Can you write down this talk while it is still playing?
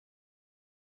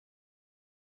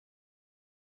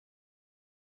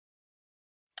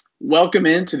Welcome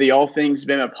into the All Things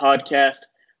Bama Podcast,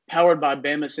 powered by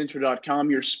BamaCentral.com,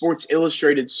 your Sports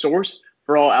Illustrated source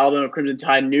for all Alabama Crimson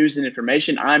Tide news and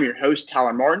information. I'm your host,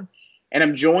 Tyler Martin, and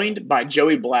I'm joined by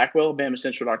Joey Blackwell,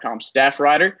 BamaCentral.com staff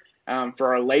writer,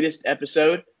 for our latest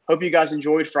episode. Hope you guys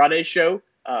enjoyed Friday's show,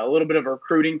 a little bit of a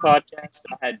recruiting podcast.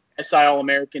 I had SI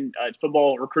All-American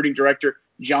football recruiting director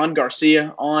John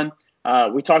Garcia on.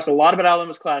 We talked a lot about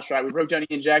Alabama's class, right? We broke down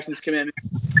Ian Jackson's commitment.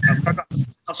 We talked about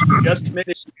who just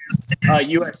committed to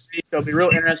USC, so it'll be real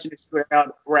interesting to see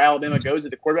where Alabama goes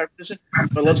at the quarterback position.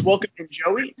 But let's welcome in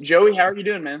Joey. Joey, how are you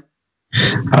doing, man?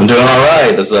 I'm doing all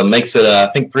right. This makes it, I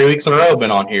think, 3 weeks in a row I've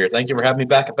been on here. Thank you for having me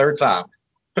back a third time.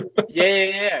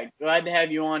 Yeah. Glad to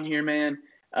have you on here, man.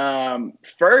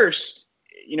 First,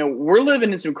 we're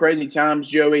living in some crazy times,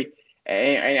 Joey,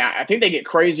 and I think they get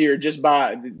crazier just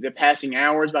by the passing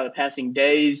hours, by the passing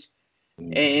days.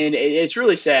 And it's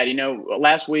really sad.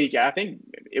 Last week, I think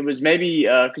it was maybe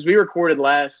because we recorded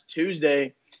last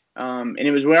Tuesday, and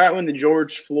it was right when the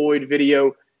George Floyd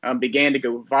video began to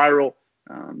go viral.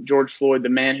 George Floyd, the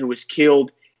man who was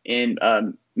killed in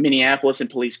Minneapolis in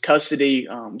police custody,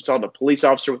 saw the police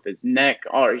officer with his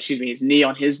knee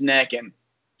on his neck, and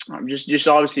just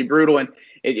obviously brutal. And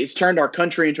it's turned our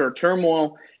country into a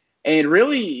turmoil. And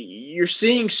really, you're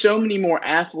seeing so many more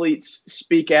athletes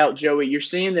speak out, Joey. You're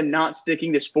seeing them not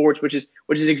sticking to sports, which is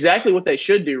exactly what they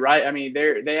should do, right? I mean,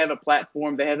 they have a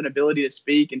platform, they have an ability to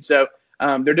speak, and so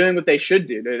they're doing what they should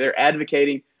do. They're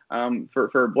advocating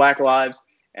for Black lives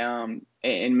and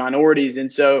minorities,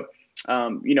 and so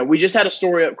we just had a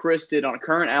story up, Chris did, on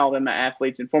current Alabama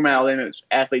athletes and former Alabama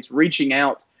athletes reaching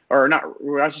out, or not,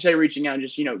 I should say reaching out,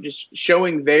 and just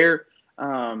showing their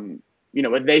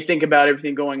what they think about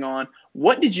everything going on.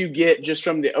 What did you get just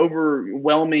from the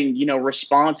overwhelming,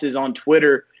 responses on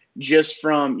Twitter, just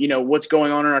from, what's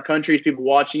going on in our country, people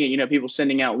watching it, people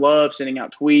sending out love, sending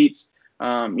out tweets,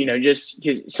 just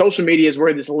because social media is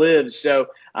where this lives. So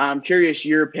I'm curious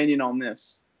your opinion on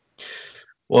this.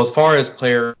 Well, as far as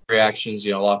player reactions,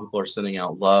 a lot of people are sending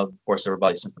out love. Of course,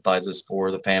 everybody sympathizes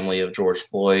for the family of George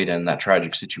Floyd and that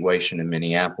tragic situation in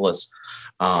Minneapolis.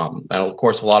 And of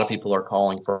course, a lot of people are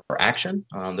calling for action.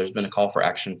 There's been a call for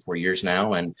action for years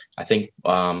now. And I think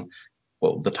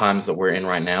the times that we're in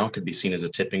right now could be seen as a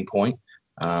tipping point.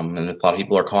 And a lot of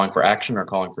people are calling for action or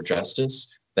calling for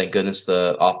justice. Thank goodness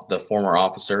the former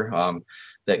officer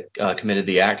that committed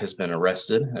the act has been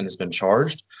arrested and has been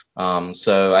charged.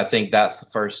 So I think that's the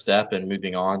first step in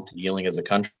moving on to healing as a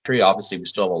country. Obviously, we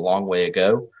still have a long way to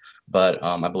go, but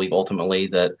I believe ultimately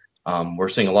that we're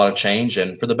seeing a lot of change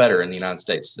and for the better in the United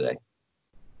States today.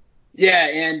 Yeah,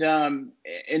 and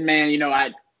man,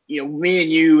 me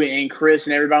and you and Chris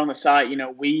and everybody on the site,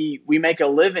 we make a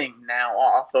living now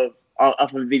off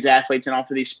of these athletes and off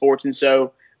of these sports, and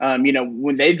so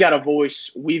when they've got a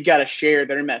voice, we've got to share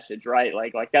their message, right?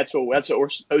 Like that's what we're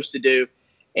supposed to do.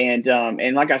 And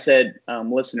like I said,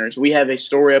 listeners, we have a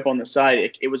story up on the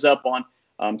site. It was up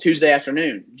on Tuesday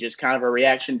afternoon, just kind of a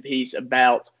reaction piece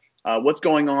about what's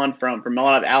going on from a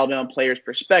lot of Alabama players'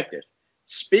 perspective.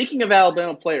 Speaking of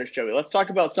Alabama players, Joey, let's talk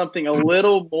about something a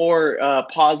little more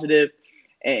positive,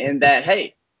 and that,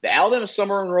 hey, the Alabama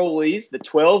summer enrollees, the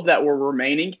 12 that were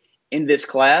remaining in this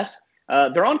class,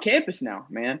 they're on campus now,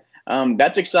 man.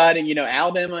 That's exciting.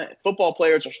 Alabama football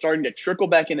players are starting to trickle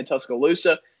back into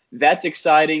Tuscaloosa. That's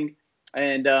exciting.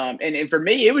 And for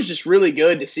me, it was just really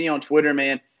good to see on Twitter,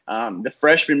 man, the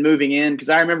freshmen moving in, because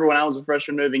I remember when I was a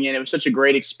freshman moving in, it was such a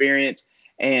great experience.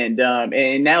 And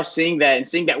now seeing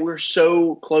that we're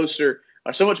so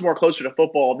much more closer to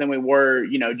football than we were,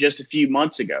 just a few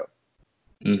months ago.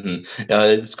 Mm-hmm.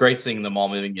 It's great seeing them all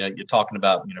moving. You're talking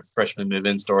about, freshman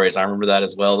move-in stories. I remember that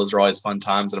as well. Those are always fun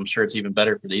times, and I'm sure it's even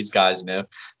better for these guys. They're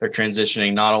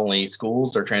transitioning not only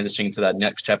schools, they're transitioning to that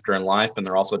next chapter in life, and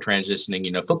they're also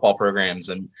transitioning, football programs.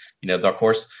 And, of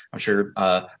course, I'm sure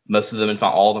most of them, in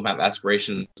fact, all of them have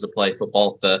aspirations to play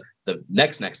football at the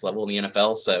next level in the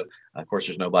NFL. So, of course,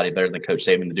 there's nobody better than Coach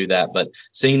Saban to do that. But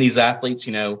seeing these athletes,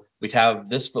 we have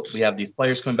these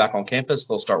players coming back on campus.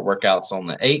 They'll start workouts on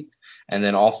the 8th. And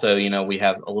then also, we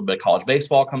have a little bit of college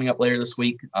baseball coming up later this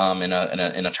week in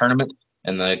a tournament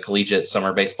in the Collegiate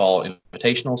Summer Baseball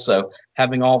Invitational. So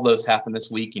having all of those happen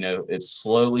this week, it's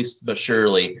slowly but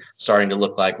surely starting to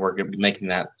look like we're going to be making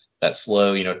that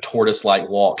slow, tortoise-like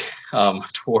walk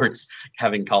towards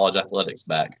having college athletics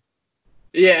back.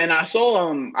 Yeah, and I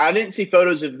saw I didn't see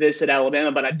photos of this at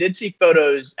Alabama, but I did see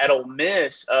photos at Ole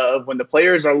Miss of when the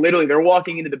players are they're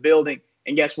walking into the building,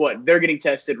 and guess what? They're getting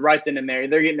tested right then and there.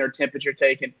 They're getting their temperature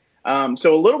taken.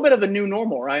 So a little bit of a new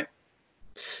normal, right?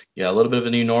 Yeah, a little bit of a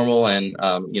new normal, and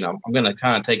I'm going to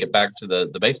kind of take it back to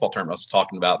the baseball tournament I was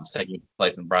talking about that's taking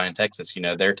place in Bryan, Texas.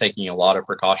 They're taking a lot of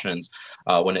precautions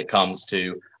when it comes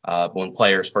to when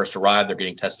players first arrive. They're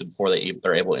getting tested before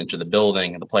they're able to enter the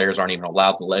building, and the players aren't even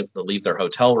allowed to leave their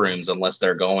hotel rooms unless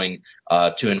they're going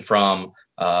to and from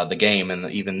the game,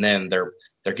 and even then they're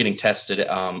getting tested.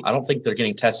 I don't think they're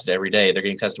getting tested every day. They're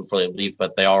getting tested before they leave,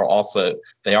 but they are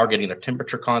getting their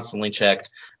temperature constantly checked.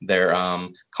 They're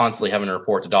constantly having to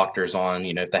report to doctors on,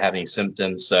 if they have any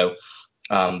symptoms. So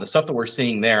the stuff that we're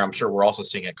seeing there, I'm sure we're also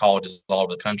seeing at colleges all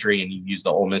over the country. And you use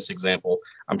the Ole Miss example.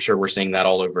 I'm sure we're seeing that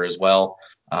all over as well.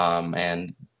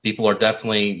 And people are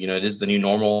definitely, it is the new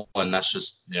normal, and that's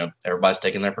just, everybody's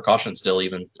taking their precautions still.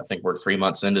 Even I think we're 3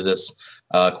 months into this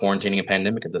quarantining and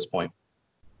pandemic at this point.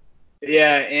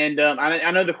 Yeah, and I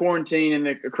know the quarantine and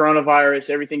the coronavirus,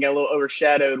 everything got a little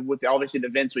overshadowed with obviously the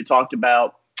events we talked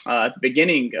about at the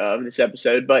beginning of this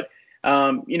episode. But,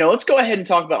 let's go ahead and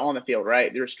talk about on the field,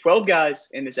 right? There's 12 guys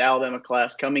in this Alabama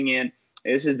class coming in.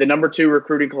 This is the number 2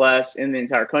 recruiting class in the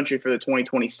entire country for the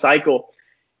 2020 cycle.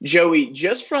 Joey,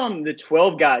 just from the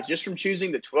 12 guys, just from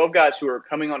choosing the 12 guys who are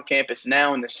coming on campus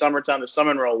now in the summertime, the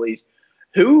summer enrollees,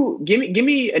 give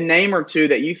me a name or two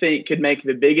that you think could make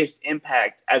the biggest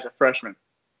impact as a freshman?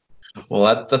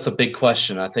 Well, that's a big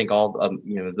question. I think all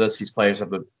these players have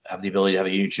the ability to have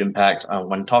a huge impact.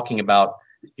 When talking about,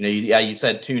 you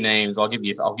said 2 names. I'll give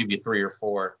you 3 or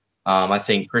 4. I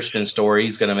think Christian Story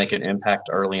is going to make an impact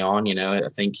early on. I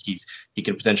think he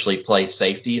could potentially play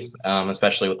safety,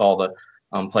 especially with all the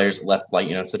players that left,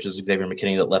 such as Xavier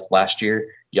McKinney that left last year.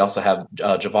 You also have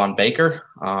Javon Baker,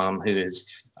 who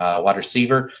is wide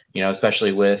receiver.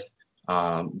 Especially with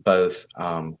both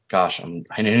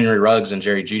Henry Ruggs and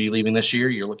Jerry Jeudy leaving this year.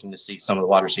 You're looking to see some of the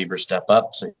wide receivers step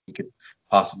up, so he could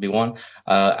possibly be one.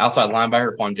 Outside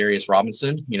linebacker, Quandarius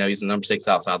Robinson. He's the number 6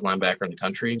 outside linebacker in the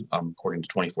country, according to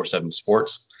 24/7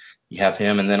 Sports. You have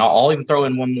him, and then I'll even throw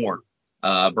in one more,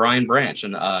 Brian Branch,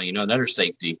 and another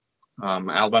safety.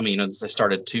 Alabama, they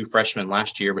started 2 freshmen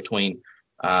last year between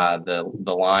the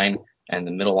line and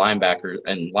the middle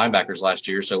linebackers last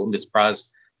year. So I wouldn't be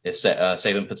surprised if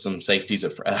Saban put some safeties,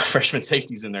 freshman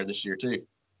safeties in there this year too.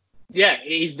 Yeah,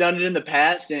 he's done it in the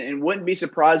past, and wouldn't be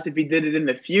surprised if he did it in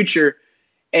the future.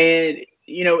 And,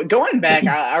 going back,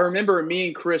 I remember me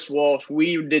and Chris Walsh,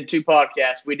 we did 2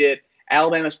 podcasts. We did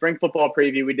Alabama spring football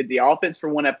preview. We did the offense for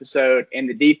 1 episode and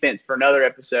the defense for another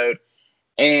episode.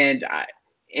 And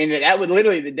that would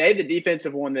literally, the day the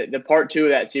defensive one, the part 2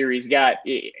 of that series that's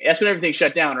when everything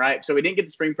shut down, right? So we didn't get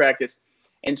the spring practice.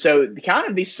 And so kind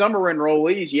of these summer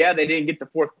enrollees, they didn't get the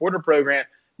 4th quarter program,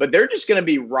 but they're just going to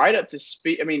be right up to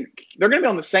speed. I mean, they're going to be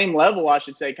on the same level, I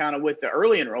should say, kind of with the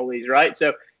early enrollees, right?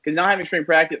 So because not having spring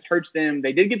practice hurts them.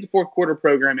 They did get the 4th quarter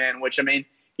program in, which, I mean,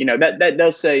 that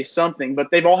does say something. But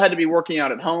they've all had to be working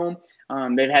out at home.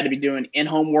 They've had to be doing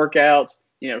in-home workouts,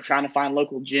 trying to find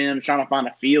local gyms, trying to find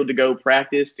a field to go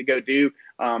practice, to go do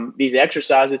these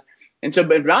exercises. And so,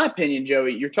 but in my opinion,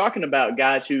 Joey, you're talking about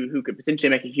guys who could potentially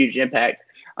make a huge impact.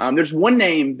 There's one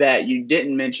name that you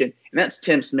didn't mention, and that's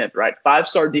Tim Smith, right?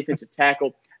 5-star defensive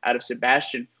tackle out of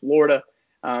Sebastian, Florida.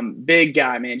 Big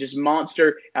guy, man, just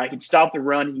monster. He can stop the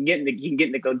run. He can get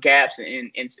in the gaps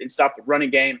and stop the running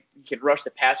game. He can rush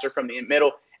the passer from the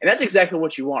middle, and that's exactly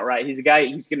what you want, right? He's a guy.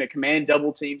 He's going to command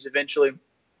double teams eventually.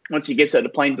 Once he gets up to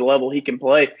playing the level, he can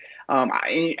play.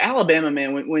 Alabama,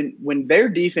 man, when their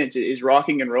defense is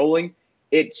rocking and rolling,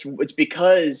 it's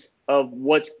because of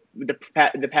what's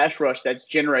the pass rush that's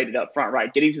generated up front,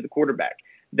 right? Getting to the quarterback.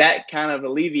 That kind of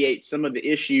alleviates some of the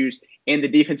issues in the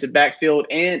defensive backfield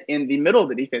and in the middle of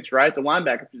the defense, right? The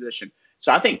linebacker position.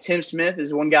 So I think Tim Smith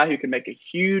is one guy who can make a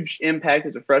huge impact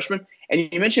as a freshman. And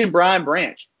you mentioned Brian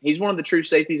Branch. He's one of the true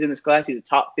safeties in this class. He's a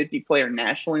top 50 player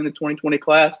nationally in the 2020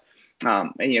 class.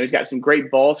 And, he's got some great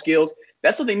ball skills.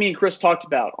 That's something me and Chris talked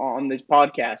about on this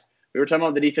podcast. We were talking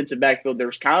about the defensive backfield. There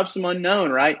was kind of some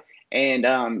unknown, right? And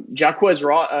Jaquez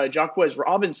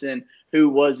Robinson, who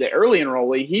was an early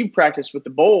enrollee, he practiced with the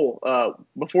bowl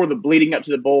before the leading up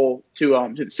to the bowl to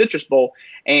the Citrus Bowl,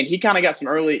 and he kind of got some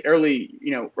early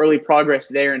progress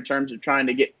there in terms of trying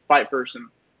to fight for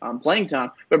some playing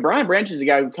time. But Brian Branch is a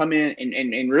guy who come in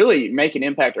and really make an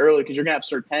impact early, because you're gonna have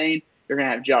Surtain, you're gonna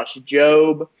have Josh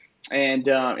Jobe, and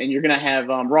you're gonna have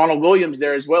Ronald Williams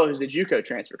there as well, who's the JUCO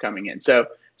transfer coming in. So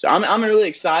I'm really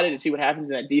excited to see what happens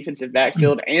in that defensive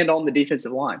backfield and on the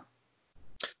defensive line.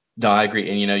 No, I agree.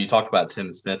 And, you talked about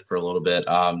Tim Smith for a little bit.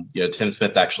 Tim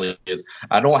Smith actually is,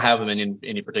 I don't have him in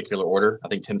any particular order. I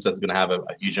think Tim Smith is going to have a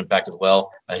huge impact as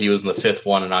well. He was in the fifth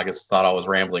one, and I just thought I was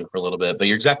rambling for a little bit. But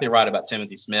you're exactly right about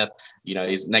Timothy Smith.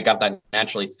 He's got that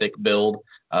naturally thick build,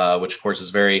 which, of course,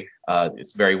 is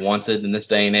it's very wanted in this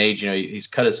day and age. He's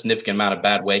cut a significant amount of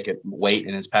bad weight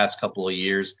in his past couple of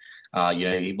years.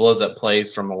 He blows up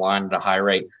plays from the line at a high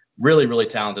rate. Really, really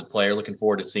talented player. Looking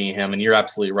forward to seeing him. And you're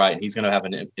absolutely right. He's going to have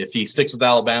if he sticks with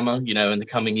Alabama, in the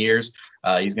coming years,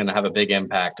 he's going to have a big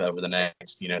impact over the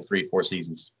next, 3-4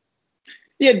 seasons.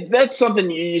 Yeah, that's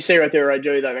something you say right there, right,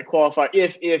 Joey, that qualify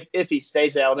if he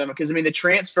stays at Alabama. Because, the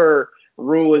transfer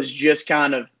rule is just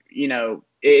kind of,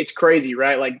 it's crazy,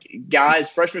 right? Like,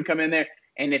 freshmen come in there,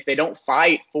 and if they don't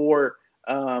fight for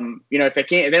if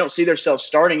they don't see themselves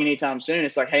starting anytime soon,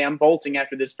 it's like, hey, I'm bolting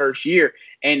after this first year.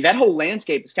 And that whole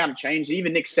landscape has kind of changed.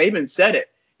 Even Nick Saban said it.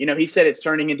 He said it's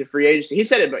turning into free agency. He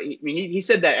said it, but he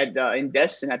said that in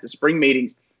Destin at the spring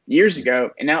meetings years ago,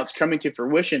 and now it's coming to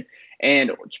fruition.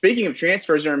 And speaking of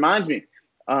transfers, it reminds me,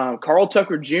 Carl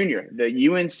Tucker Jr., the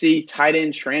UNC tight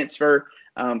end transfer,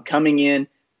 coming in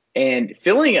and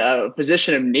filling a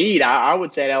position of need, I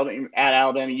would say, at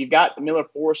Alabama. You've got Miller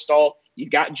Forrestall. You've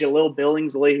got Jaleel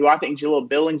Billingsley, who I think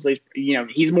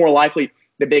he's more likely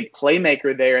the big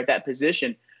playmaker there at that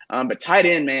position. But tight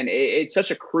end, man, it's such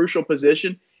a crucial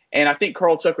position. And I think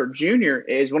Carl Tucker Jr.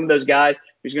 is one of those guys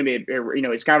who's going to be,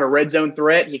 he's kind of a red zone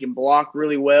threat. He can block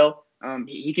really well.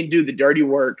 He can do the dirty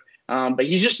work. But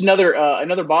he's just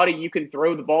another body you can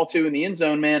throw the ball to in the end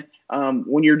zone, man,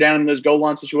 when you're down in those goal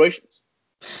line situations.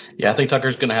 Yeah, I think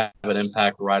Tucker's going to have an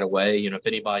impact right away. If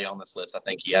anybody on this list, I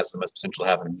think he has the most potential to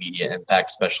have an immediate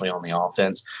impact, especially on the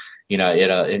offense.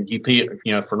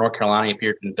 For North Carolina, he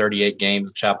appeared in 38 games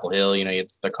at Chapel Hill.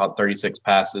 They caught 36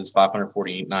 passes,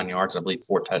 549 yards, I believe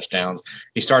 4 touchdowns.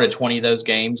 He started 20 of those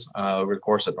games over the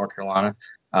course at North Carolina.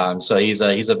 So he's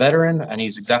a veteran, and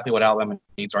he's exactly what Alabama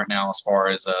needs right now as far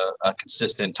as a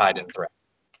consistent tight end threat.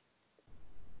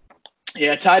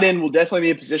 Yeah, tight end will definitely be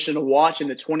a position to watch in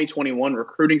the 2021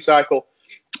 recruiting cycle.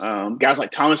 Guys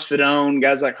like Thomas Fidone,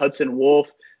 guys like Hudson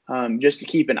Wolf, just to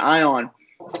keep an eye on.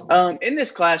 In this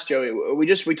class, Joey, we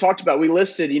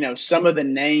listed, some of the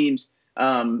names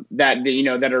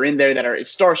that are in there that are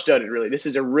star-studded, really. This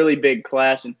is a really big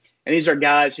class, and these are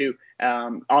guys who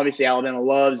obviously Alabama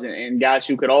loves and guys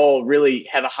who could all really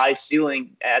have a high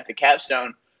ceiling at the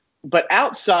capstone. But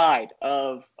outside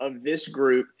of this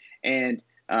group and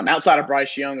outside of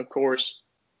Bryce Young, of course,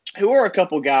 who are a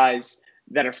couple guys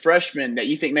that are freshmen that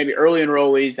you think maybe early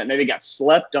enrollees that maybe got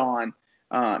slept on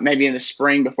maybe in the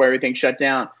spring before everything shut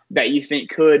down that you think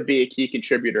could be a key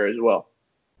contributor as well?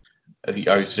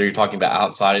 So you're talking about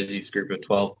outside of these group of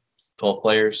 12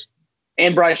 players?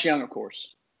 And Bryce Young, of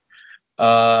course.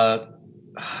 As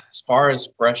far as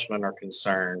freshmen are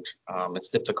concerned, it's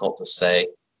difficult to say.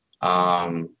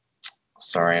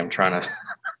 Sorry, I'm trying to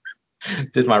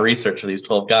did my research for these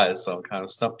 12 guys, so I'm kind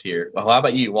of stumped here. Well, how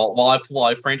about you? While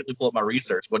I frantically pull up my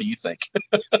research, what do you think?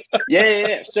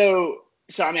 Yeah. So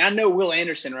I know Will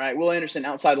Anderson, right? Will Anderson,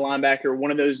 outside linebacker, one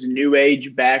of those new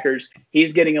age backers.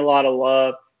 He's getting a lot of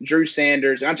love. Drew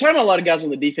Sanders, and I'm talking about a lot of guys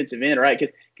on the defensive end, right?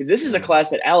 Because this is a class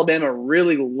that Alabama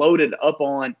really loaded up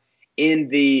on in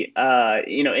the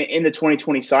in the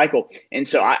 2020 cycle. And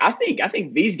so I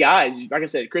think these guys, like I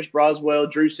said, Chris Broswell,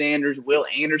 Drew Sanders, Will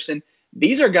Anderson,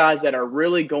 these are guys that are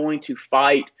really going to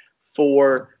fight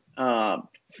for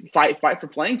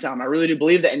playing time. I really do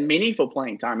believe that, in meaningful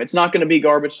playing time. It's not going to be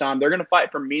garbage time. They're going to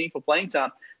fight for meaningful playing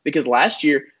time because last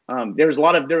year there was a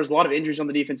lot of injuries on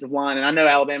the defensive line, and I know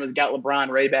Alabama's got LeBron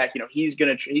Ray back. He's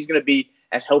going to be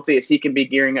as healthy as he can be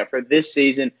gearing up for this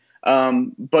season.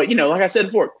 But like I said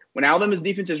before, when Alabama's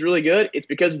defense is really good, it's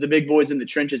because of the big boys in the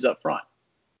trenches up front.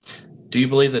 Do you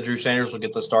believe that Drew Sanders will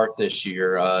get the start this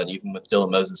year, even with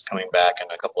Dylan Moses coming back and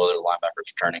a couple other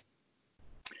linebackers returning?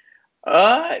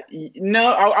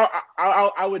 No,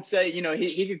 I would say,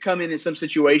 he could come in some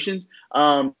situations.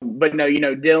 But no,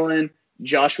 Dylan,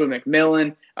 Joshua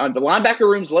McMillan, the linebacker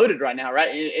room's loaded right now, right?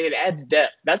 And it adds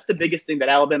depth. That's the biggest thing that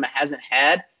Alabama hasn't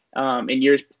had in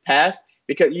years past,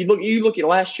 because you look at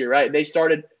last year, right? They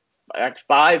started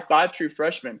five true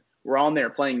freshmen were on there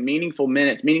playing meaningful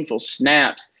minutes, meaningful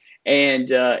snaps. And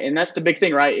that's the big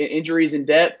thing, right? Injuries and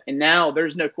depth. And now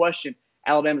there's no question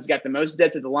Alabama's got the most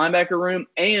depth at the linebacker room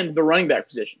and the running back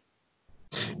position.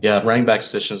 Yeah, running back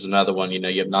position is another one. You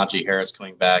have Najee Harris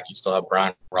coming back. You still have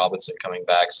Brian Robinson coming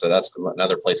back. So that's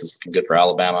another place that's looking good for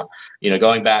Alabama.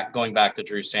 Going back to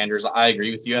Drew Sanders, I agree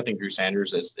with you. I think Drew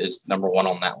Sanders is number one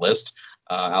on that list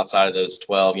outside of those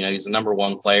 12. He's the number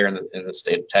one player in the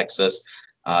state of Texas.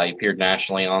 He appeared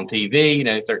nationally on TV,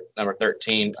 number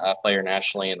 13 player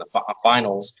nationally in the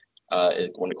finals,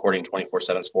 when according to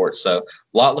 24/7 Sports. So a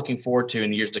lot looking forward to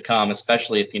in years to come,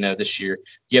 especially if, this year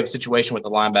you have a situation with the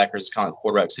linebackers, it's kind of a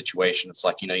quarterback situation. It's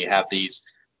like, you have these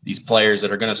players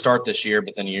that are going to start this year,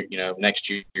 but then, next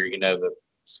year, that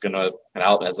it's going to,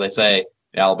 as they say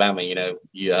in Alabama, they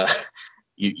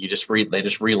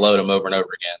just reload them over and over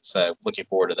again. So looking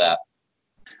forward to that.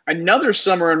 Another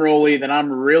summer enrollee that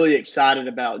I'm really excited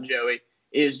about, Joey,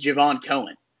 is Javon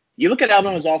Cohen. You look at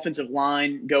Alabama's offensive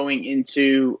line going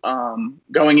into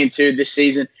this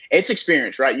season. It's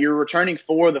experience, right? You're returning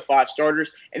 4 of the 5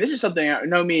 starters, and this is something I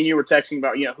know me and you were texting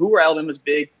about. Who were Alabama's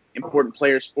big important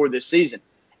players for this season?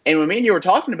 And when me and you were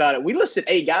talking about it, we listed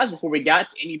 8 guys before we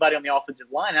got to anybody on the offensive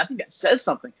line. And I think that says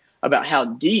something about how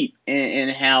deep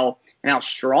and how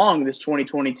strong this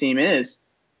 2020 team is.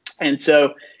 And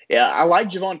so, yeah, I like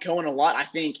Javon Cohen a lot. I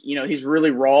think, he's really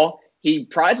raw. He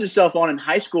prides himself on in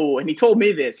high school, and he told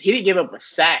me this. He didn't give up a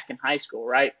sack in high school,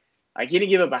 right? Like, he didn't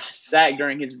give up a sack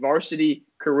during his varsity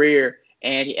career.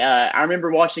 And I remember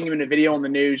watching him in a video on the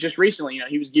news just recently.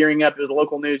 He was gearing up. It was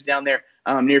local news down there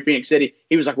near Phoenix City.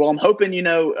 He was like, well, I'm hoping,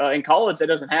 in college that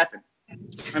doesn't happen.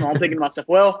 And I'm thinking to myself,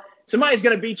 well, somebody's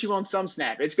going to beat you on some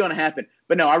snap. It's going to happen.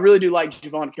 But no, I really do like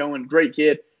Javon Cohen. Great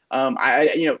kid.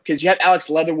 Because you have Alex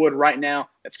Leatherwood right now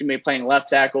that's going to be playing left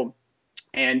tackle.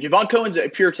 And Javon Cohen's a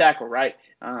pure tackle, right?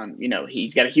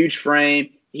 He's got a huge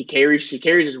frame. He carries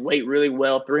his weight really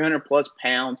well, 300-plus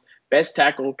pounds. Best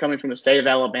tackle coming from the state of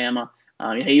Alabama.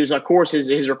 He was, of course,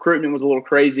 his recruitment was a little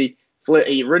crazy.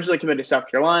 He originally committed to South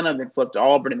Carolina, then flipped to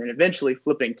Auburn, and then eventually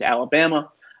flipping to Alabama.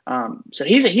 So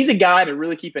he's a guy to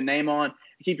really keep a name on,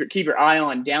 keep your eye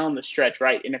on down the stretch,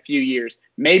 right, in a few years,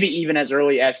 maybe even as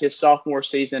early as his sophomore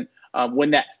season,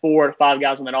 when that 4 to 5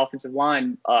 guys on that offensive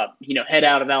line, head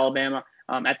out of Alabama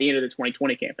at the end of the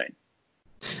 2020 campaign.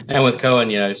 And with Cohen,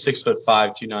 6'5",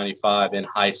 295 in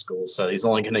high school, so he's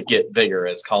only going to get bigger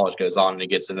as college goes on and he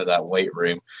gets into that weight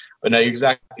room. But no, you're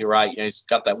exactly right. He's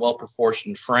got that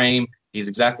well-proportioned frame. He's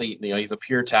exactly, he's a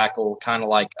pure tackle, kind of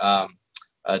like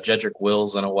Jedrick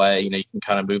Wills in a way. You can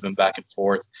kind of move him back and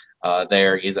forth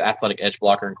there. He's an athletic edge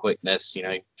blocker and quickness.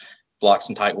 He blocks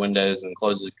in tight windows and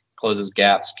closes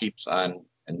gaps, keeps on.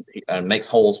 And makes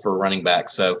holes for running back.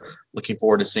 So looking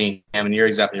forward to seeing him. And you're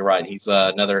exactly right. He's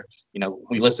another,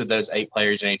 we listed those 8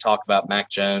 players, and you talk about Mac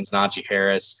Jones, Najee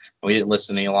Harris. We didn't list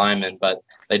any linemen, but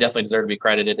they definitely deserve to be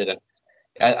credited. And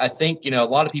I think, a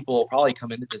lot of people will probably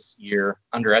come into this year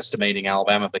underestimating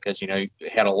Alabama because, you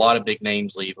had a lot of big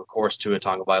names leave. Of course, Tua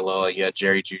Tagovailoa, you had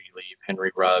Jerry Jeudy leave,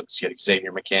 Henry Ruggs, you had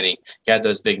Xavier McKinney. You had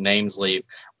those big names leave,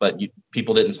 but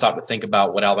people didn't stop to think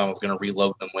about what Alabama was going to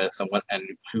reload them with and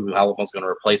who Alabama was going to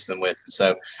replace them with. And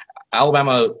so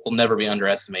Alabama will never be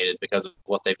underestimated because of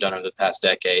what they've done over the past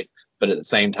decade. But at the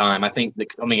same time, I think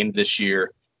that coming into this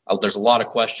year, there's a lot of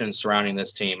questions surrounding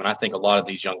this team, and I think a lot of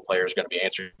these young players are going to be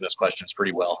answering those questions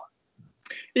pretty well.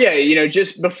 Yeah,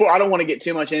 just before, I don't want to get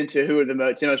too much into who are the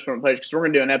most important players because we're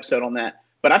going to do an episode on that.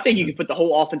 But I think you can put the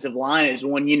whole offensive line as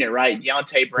one unit, right?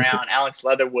 Deontay Brown, Alex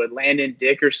Leatherwood, Landon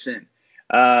Dickerson,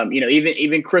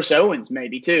 even Chris Owens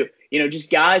maybe too.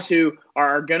 Just guys who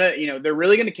are going to, they're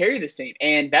really going to carry this team.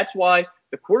 And that's why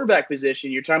the quarterback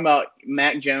position, you're talking about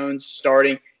Mac Jones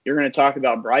starting. You're going to talk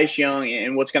about Bryce Young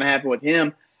and what's going to happen with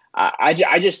him.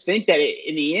 I just think that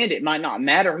in the end, it might not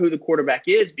matter who the quarterback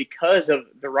is because of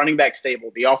the running back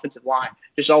stable, the offensive line,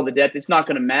 just all the depth. It's not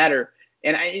going to matter.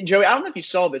 And Joey, I don't know if you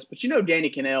saw this, but Danny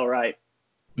Cannell, right?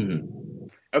 Mm-hmm.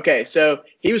 Okay, so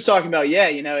he was talking about,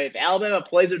 if Alabama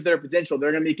plays up to their potential,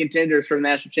 they're going to be contenders for the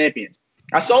national champions.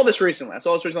 I saw this recently.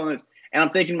 And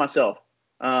I'm thinking to myself,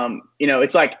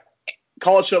 it's like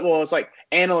college football. It's like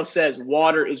analyst says,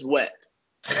 water is wet.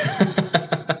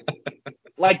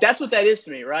 Like, that's what that is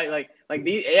to me, right? Of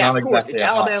course, exactly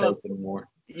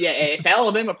if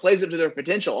Alabama plays up to their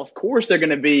potential, of course they're going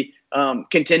to be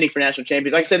contending for national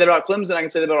champions. I can say that about Clemson. I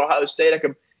can say that about Ohio State. I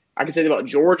can say that about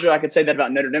Georgia. I can say that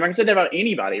about Notre Dame. I can say that about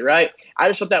anybody, right? I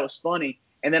just thought that was funny.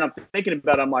 And then I'm thinking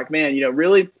about it. I'm like, man,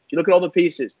 really, if you look at all the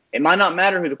pieces, it might not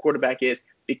matter who the quarterback is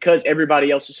because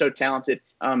everybody else is so talented,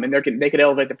 and they could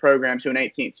elevate the program to an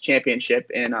 18th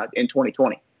championship in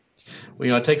 2020.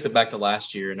 Well, it takes it back to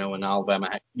last year, when Alabama,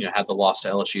 had the loss to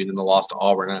LSU and then the loss to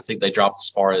Auburn. And I think they dropped as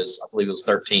far as, I believe it was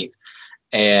 13th.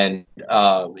 And,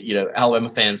 Alabama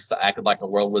fans acted like the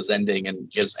world was ending.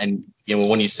 And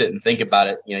when you sit and think about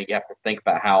it, you have to think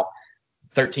about how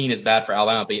 13 is bad for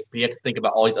Alabama, but you have to think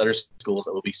about all these other schools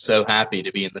that will be so happy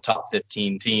to be in the top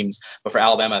 15 teams. But for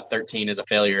Alabama, 13 is a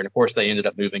failure. And, of course, they ended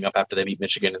up moving up after they beat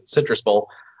Michigan in the Citrus Bowl.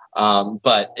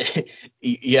 But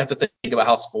you have to think about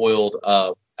how spoiled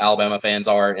Alabama fans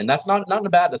are, and that's not in a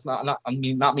bad. That's not I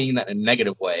mean not meaning that in a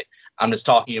negative way. I'm just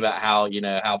talking about how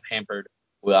how pampered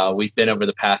we've been over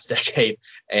the past decade,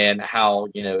 and how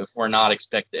if we're not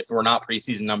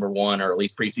preseason number one, or at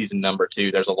least preseason number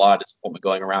two, there's a lot of disappointment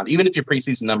going around. Even if you're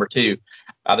preseason number two,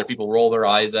 either people roll their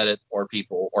eyes at it, or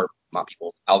not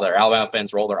people, other Alabama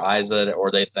fans roll their eyes at it,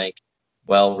 or they think,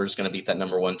 well, we're just going to beat that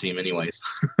number one team anyways.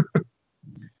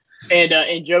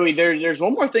 And Joey, there's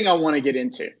one more thing I want to get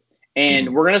into,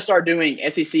 and we're going to start doing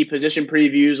SEC position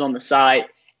previews on the site.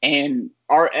 And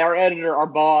our editor, our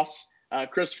boss,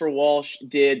 Christopher Walsh,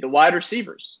 did the wide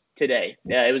receivers today.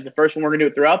 It was the first one we're going to do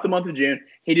it throughout the month of June.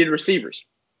 He did receivers.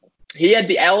 He had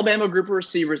the Alabama group of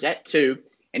receivers at 2,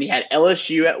 and he had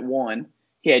LSU at 1.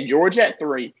 He had Georgia at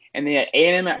 3, and then he had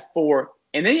A&M at 4,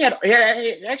 and then he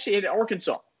had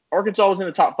Arkansas. Arkansas was in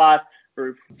the top 5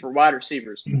 for wide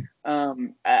receivers.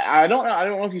 I don't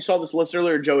know if you saw this list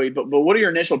earlier, Joey, but what are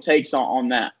your initial takes on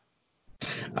that?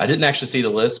 I didn't actually see the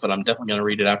list, but I'm definitely going to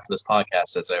read it after this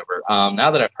podcast is over.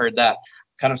 Now that I've heard that,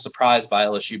 I'm kind of surprised by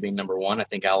LSU being number 1. I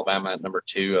think Alabama at number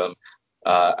 2.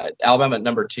 Alabama at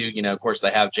number 2, of course,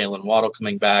 they have Jalen Waddle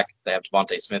coming back. They have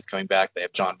Devontae Smith coming back. They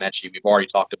have John Mechie. We've already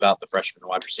talked about the freshman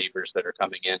wide receivers that are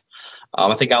coming in.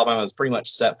 I think Alabama is pretty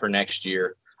much set for next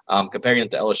year. Comparing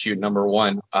it to LSU at number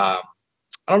 1, I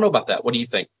don't know about that. What do you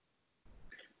think?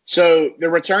 So they're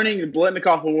returning the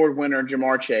Blitnikoff Award winner,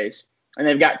 Jamar Chase, and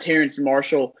they've got Terrence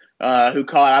Marshall, who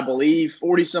caught, I believe,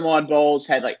 40-some-odd balls,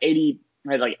 had like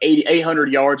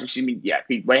 800 yards. Excuse me. Yeah,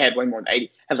 he had way more than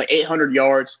 80. Had like 800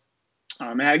 yards.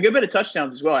 And had a good bit of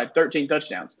touchdowns as well. Had 13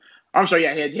 touchdowns. I'm sorry,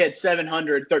 yeah, he had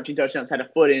 713 touchdowns, had a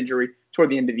foot injury toward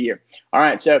the end of the year. All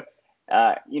right, so,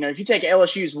 if you take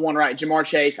LSU's one right, Jamar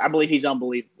Chase, I believe he's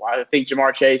unbelievable. I think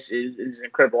Jamar Chase is an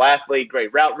incredible athlete,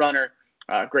 great route runner,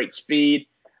 great speed.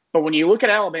 But when you look at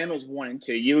Alabama's 1 and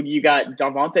 2, you got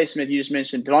Devontae Smith. You just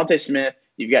mentioned Devontae Smith.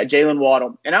 You've got Jalen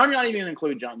Waddle. And I'm not even going to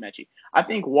include John Mechie. I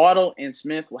think Waddle and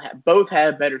Smith will both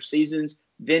have better seasons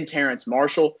than Terrence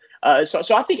Marshall. So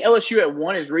I think LSU at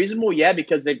 1 is reasonable, yeah,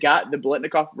 because they've got the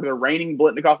reigning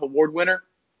Blitnikoff Award winner.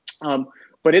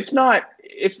 But it's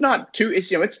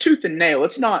tooth and nail.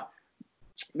 It's not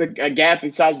a gap the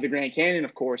size of the Grand Canyon,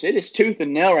 of course. It is tooth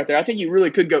and nail right there. I think you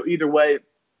really could go either way.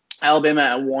 Alabama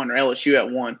at 1 or LSU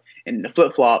at 1 in the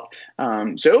flip-flop.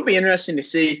 So it'll be interesting to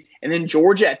see. And then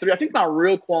Georgia at 3. I think my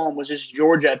real qualm was just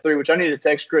Georgia at 3, which I need to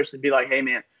text Chris and be like, hey,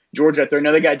 man, Georgia at 3. I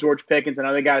know they got George Pickens. I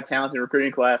know they got a talented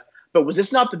recruiting class. But was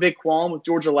this not the big qualm with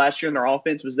Georgia last year in their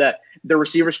offense, was that their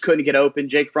receivers couldn't get open?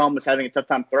 Jake Fromm was having a tough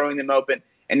time throwing them open.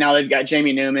 And now they've got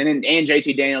Jamie Newman and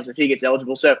JT Daniels if he gets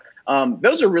eligible. So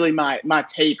those are really my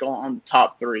take on the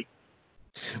top 3.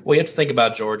 Well, you have to think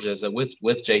about Georgia is that with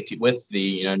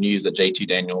the news that JT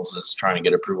Daniels is trying to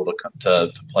get approval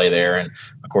to play there, and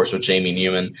of course with Jamie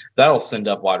Newman, that'll send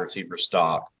up wide receiver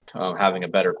stock, having a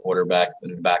better quarterback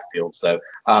in the backfield. So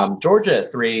Georgia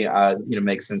at 3,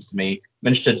 makes sense to me. I'm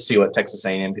interested to see what Texas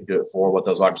A&M could do it for, what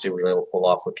those wide receivers were able to pull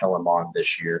off with Kellen Mond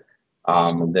this year,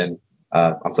 and then.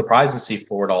 I'm surprised to see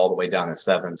Florida all the way down at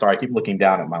 7. Sorry, I keep looking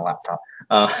down at my laptop.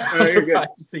 I'm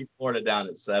surprised to see Florida down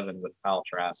at 7 with Kyle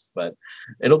Trask, but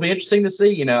it'll be interesting to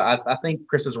see. I think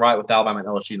Chris is right with Alabama and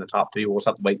LSU in the top 2. We'll just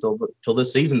have to wait till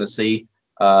this season to see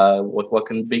what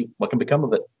can become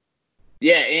of it.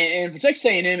 Yeah, and for Texas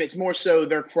A&M, it's more so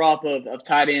their crop of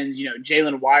tight ends.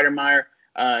 Jalen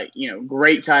Weidermeyer,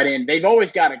 great tight end. They've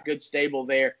always got a good stable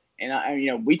there,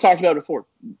 and we talked about it before.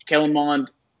 Kellen Mond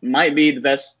might be the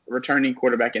best returning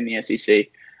quarterback in the SEC.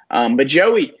 But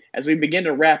Joey, as we begin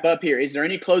to wrap up here, is there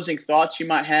any closing thoughts you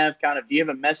might have? Do you have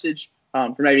a message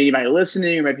for maybe anybody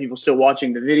listening, or maybe people still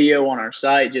watching the video on our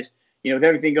site? Just, with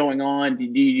everything going on, do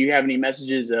you have any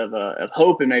messages of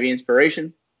hope and maybe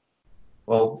inspiration?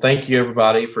 Well, thank you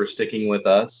everybody for sticking with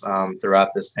us throughout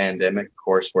this pandemic. Of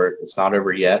course, it's not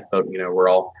over yet, but we're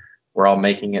all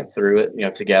making it through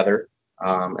it, together.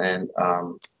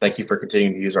 Thank you for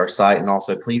continuing to use our site, and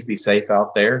also please be safe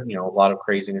out there. A lot of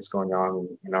craziness going on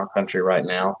in our country right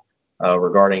now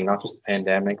regarding not just the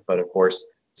pandemic, but of course,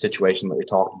 the situation that we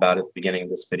talked about at the beginning of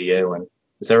this video. And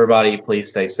just everybody, please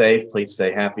stay safe, please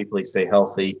stay happy, please stay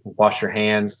healthy, wash your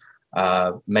hands,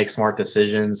 make smart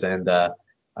decisions, and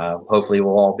hopefully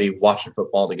we'll all be watching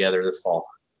football together this fall.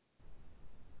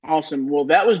 Awesome. Well,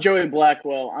 that was Joey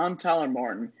Blackwell. I'm Tyler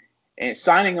Martin. And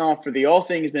signing off for the All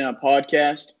Things Bama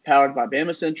Podcast, powered by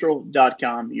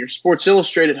BamaCentral.com, your Sports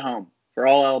Illustrated home for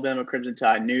all Alabama Crimson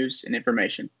Tide news and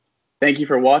information. Thank you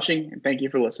for watching, and thank you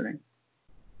for listening.